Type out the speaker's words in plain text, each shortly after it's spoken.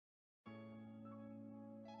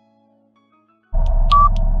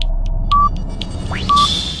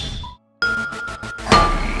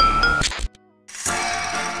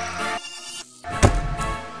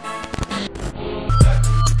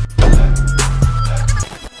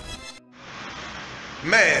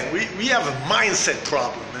Man, we have a mindset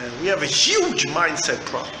problem, man. We have a huge mindset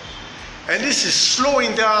problem. And this is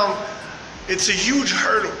slowing down. It's a huge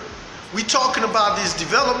hurdle. We're talking about this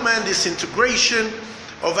development, this integration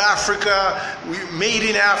of Africa, made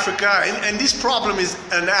in Africa, and this problem is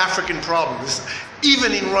an African problem.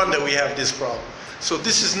 Even in Rwanda, we have this problem. So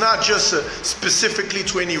this is not just specifically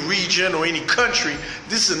to any region or any country.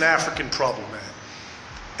 This is an African problem, man.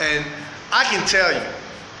 And I can tell you,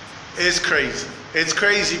 it's crazy. It's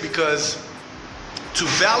crazy because to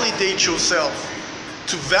validate yourself,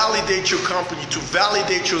 to validate your company, to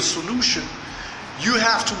validate your solution, you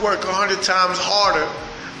have to work 100 times harder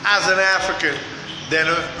as an African than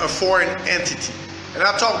a foreign entity. And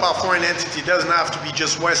I talk about foreign entity, it doesn't have to be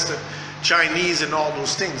just Western, Chinese and all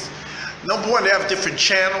those things. Number one, they have different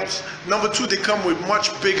channels. Number two, they come with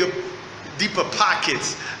much bigger, deeper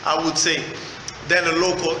pockets, I would say, than a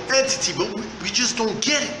local entity, but we just don't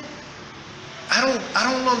get it. I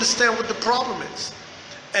don't understand what the problem is.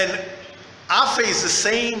 And I face the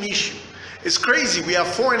same issue. It's crazy, we have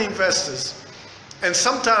foreign investors, and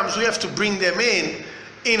sometimes we have to bring them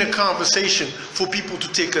in a conversation for people to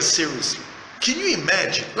take us seriously. Can you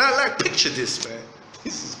imagine? Like picture this, man.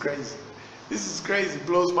 This is crazy. This is crazy, it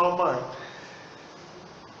blows my mind.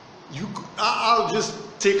 I'll just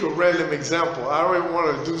take a random example. I don't even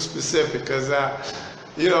want to do specific because,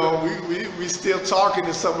 you know, we still talking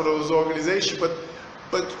to some of those organizations,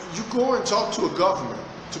 but you go and talk to a government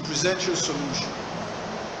to present your solution,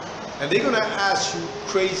 and they're going to ask you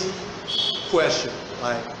crazy questions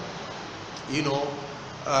like, you know,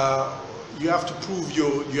 you have to prove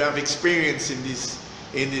you have experience in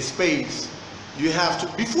this space. You have to,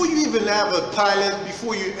 before you even have a pilot,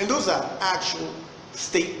 and those are actual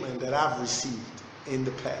statements that I've received in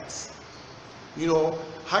the past. You know,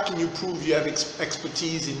 how can you prove you have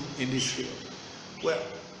expertise in this field? Well,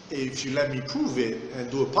 if you let me prove it and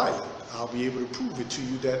do a pilot, I'll be able to prove it to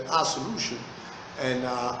you that our solution and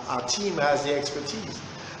our team has the expertise.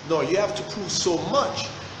 No, you have to prove so much.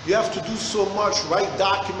 You have to do so much, write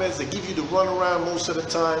documents that give you the runaround most of the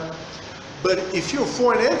time. But if you're a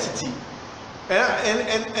foreign entity,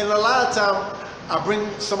 and a lot of time, I bring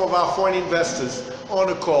some of our foreign investors on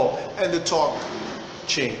a call and the talk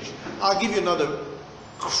change. I'll give you another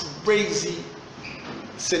crazy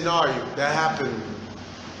scenario that happened.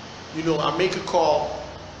 You know, I make a call,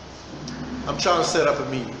 I'm trying to set up a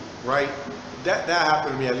meeting, right? That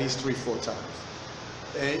happened to me at least 3-4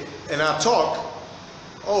 times. And I talk,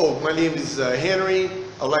 oh, my name is Henry,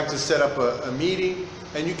 I'd like to set up a meeting.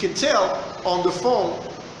 And you can tell on the phone,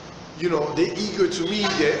 you know, they're eager to meet.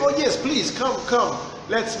 Oh yes, please, come,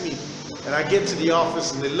 let's meet. And I get to the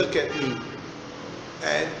office and they look at me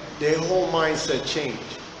and their whole mindset changed.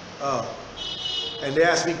 And they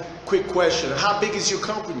ask me quick question, how big is your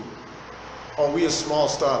company? Oh, we a small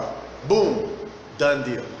startup. Boom, done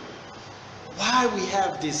deal. Why we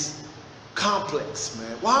have this complex,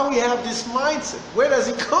 man? Why we have this mindset? Where does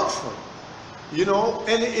it come from? You know,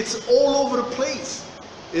 and it's all over the place.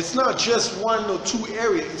 It's not just 1 or 2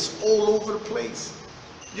 areas, it's all over the place.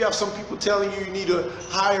 You have some people telling you need to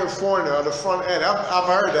hire a foreigner on the front end. I've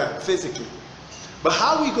heard that physically. But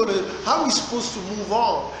how are we supposed to move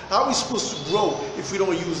on? How are we supposed to grow if we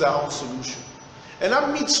don't use our own solution? And I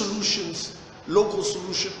meet solutions, local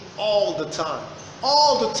solutions, all the time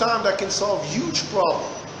that can solve huge problems,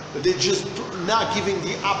 but they're just not giving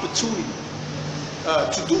the opportunity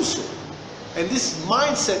to do so. And this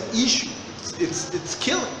mindset issue, it's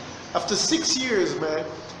killing. After 6 years, man,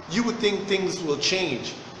 you would think things will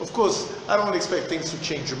change. Of course, I don't expect things to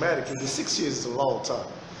change dramatically, but 6 years is a long time,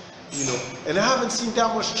 you know. And I haven't seen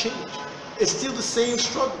that much change. It's still the same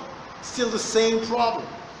struggle, still the same problem,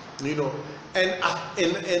 you know. And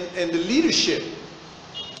the leadership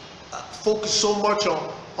focus so much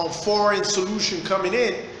on foreign solution coming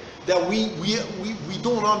in that we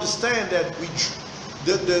don't understand that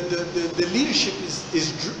the leadership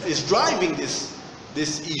is driving this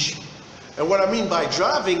issue. And what I mean by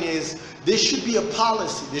driving is there should be a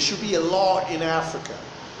policy, there should be a law in Africa,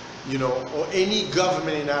 you know, or any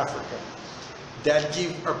government in Africa that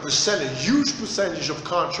give a percentage, huge percentage of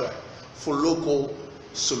contract for local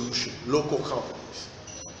solution, local companies,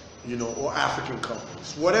 you know, or African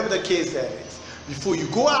companies, whatever the case that is. Before you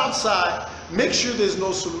go outside, make sure there's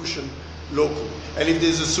no solution locally. And if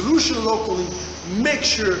there's a solution locally, make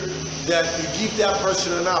sure that you give that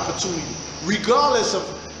person an opportunity, regardless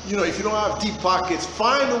of, you know, if you don't have deep pockets,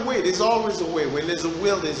 find a way. There's always a way. When there's a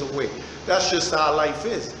will, there's a way. That's just how life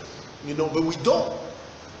is, you know, but we don't,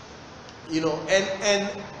 you know, and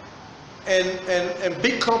and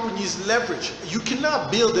big companies leverage. You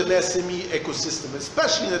cannot build an SME ecosystem,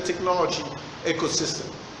 especially in the technology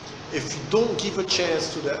ecosystem, if you don't give a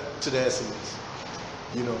chance to the SMEs,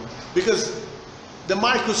 you know, because the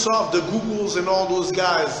Microsoft, the Googles, and all those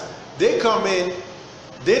guys, they come in,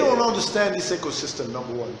 they don't understand this ecosystem,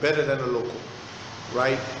 number one, better than a local,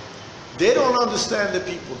 right? They don't understand the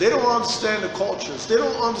people, they don't understand the cultures, they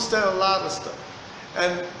don't understand a lot of stuff.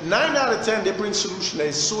 And 9 out of 10, they bring solution that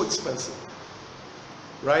is so expensive,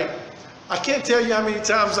 right? I can't tell you how many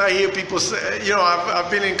times I hear people say, you know, I've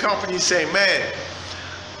been in companies saying, man,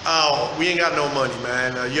 oh, we ain't got no money,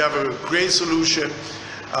 man. You have a great solution.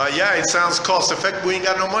 Yeah, it sounds cost effective, we ain't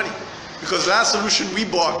got no money. Because last solution we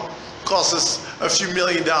bought cost us a few $1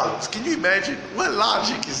 million. Can you imagine? What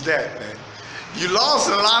logic is that, man? You lost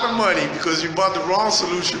a lot of money because you bought the wrong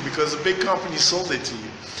solution because a big company sold it to you.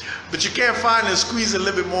 But you can't find and squeeze a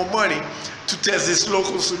little bit more money to test this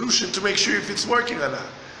local solution to make sure if it's working or not.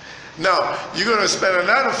 Now, you're going to spend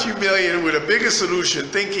another few million with a bigger solution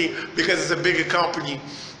thinking because it's a bigger company,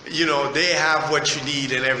 you know, they have what you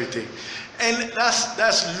need and everything. And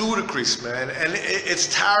that's ludicrous, man. And it's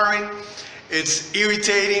tiring, it's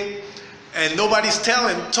irritating, and nobody's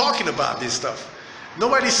talking about this stuff.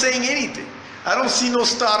 Nobody's saying anything. I don't see no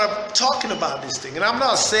startup talking about this thing. And I'm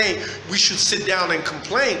not saying we should sit down and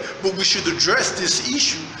complain, but we should address this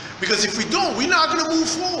issue, because if we don't, we're not going to move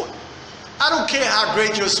forward. I don't care how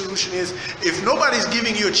great your solution is. If nobody's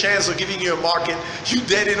giving you a chance or giving you a market, you're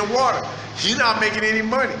dead in the water. You're not making any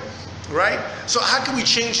money, right? So how can we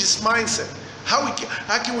change this mindset? How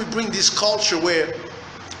can we bring this culture where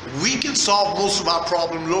we can solve most of our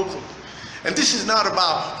problem locally? And this is not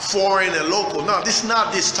about foreign and local. No, this is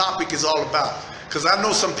not this topic is all about. Because I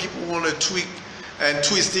know some people want to tweak and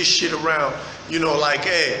twist this shit around. You know, like,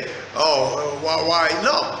 hey, oh, why?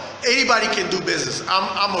 No, anybody can do business.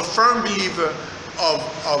 I'm a firm believer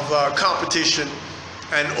of competition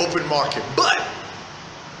and open market. But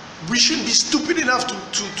we shouldn't be stupid enough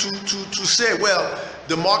to say, well,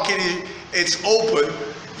 the market it's open,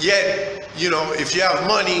 yet, you know, if you have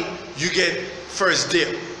money, you get first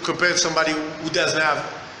dip compared to somebody who doesn't have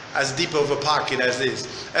as deep of a pocket as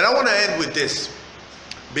this. And I want to end with this,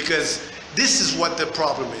 because this is what the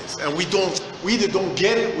problem is. And we either don't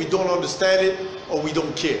get it, we don't understand it, or we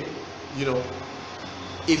don't care. You know,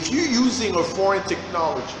 if you're using a foreign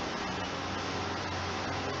technology,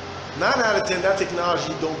 9 out of 10, that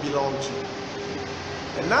technology don't belong to you.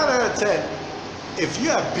 And 9 out of 10, if you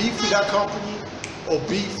have beef with that company, or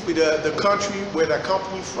beef with the country where that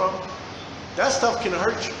company from, that stuff can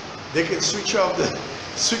hurt you. They can switch up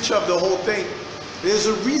the whole thing. There's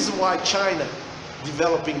a reason why China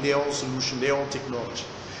developing their own solution, their own technology.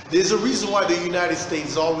 There's a reason why the United States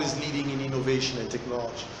is always leading in innovation and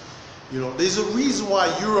technology. You know, there's a reason why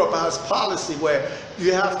Europe has policy where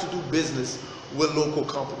you have to do business with local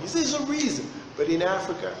companies. There's a reason. But in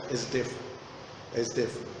Africa, it's different. It's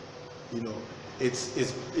different. You know,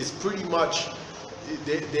 it's pretty much,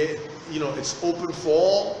 you know, it's open for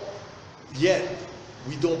all. Yet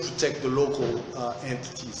we don't protect the local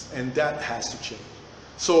entities, and that has to change.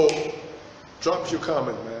 So drop your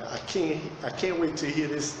comment, man. I can't wait to hear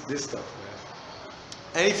this stuff,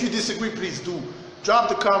 man. And if you disagree, please do drop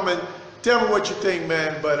the comment. Tell me what you think,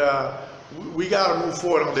 man. But we gotta move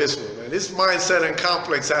forward on this one, man. This mindset and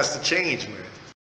complex has to change, man.